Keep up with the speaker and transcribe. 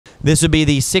This would be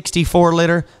the 64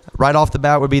 litter. Right off the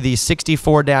bat would be the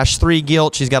 64-3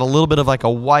 gilt. She's got a little bit of like a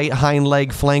white hind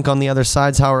leg flank on the other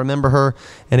sides, how I remember her.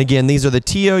 And again, these are the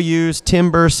TOUs,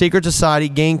 Timber, Secret Society,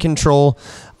 Gain Control.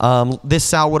 This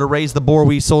sow would have raised the boar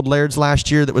we sold Laird's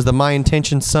last year that was the My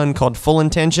Intention son called Full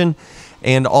Intention.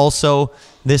 And also,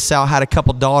 this sow had a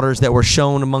couple daughters that were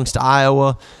shown amongst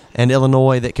Iowa and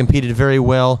Illinois that competed very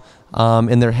well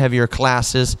in their heavier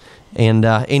classes. And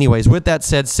anyways, with that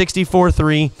said,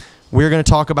 64-3, we're going to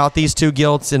talk about these two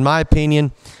gilts. In my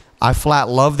opinion, I flat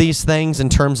love these things in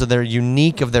terms of their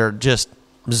unique, of their just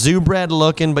zoo bred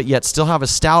looking, but yet still have a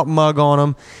stout mug on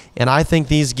them. And I think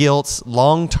these gilts,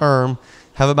 long term,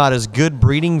 have about as good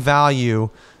breeding value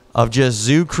of just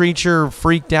zoo creature,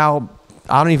 freaked out.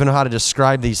 I don't even know how to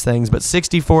describe these things, but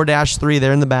 64-3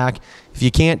 there in the back. If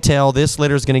you can't tell, this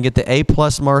litter is going to get the A+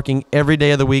 marking every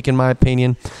day of the week, in my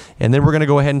opinion. And then we're going to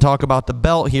go ahead and talk about the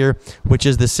belt here, which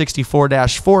is the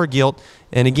 64-4 gilt.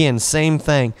 And again, same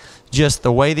thing. Just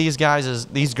the way these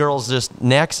girls, just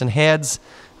necks and heads,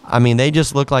 I mean, they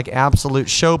just look like absolute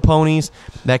show ponies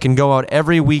that can go out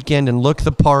every weekend and look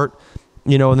the part.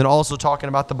 You know, and then also talking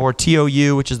about the boar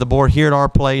TOU, which is the boar here at our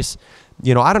place.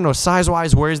 You know, I don't know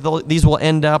size-wise where these will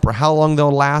end up or how long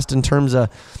they'll last in terms of,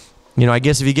 you know, I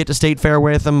guess if you get to state fair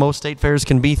with them, most state fairs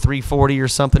can be 340 or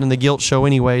something in the gilt show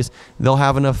anyways. They'll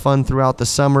have enough fun throughout the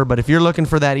summer. But if you're looking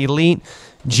for that elite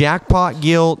jackpot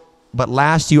gilt, but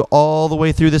last you all the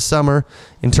way through the summer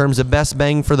in terms of best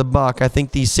bang for the buck, I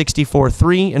think these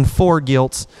 64-3 and 4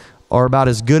 gilts are about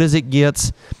as good as it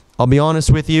gets. I'll be honest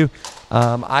with you.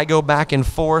 I go back and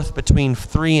forth between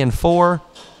 3 and 4.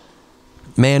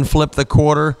 Man, flip the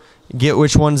quarter, get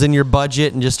which one's in your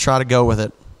budget, and just try to go with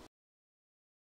it.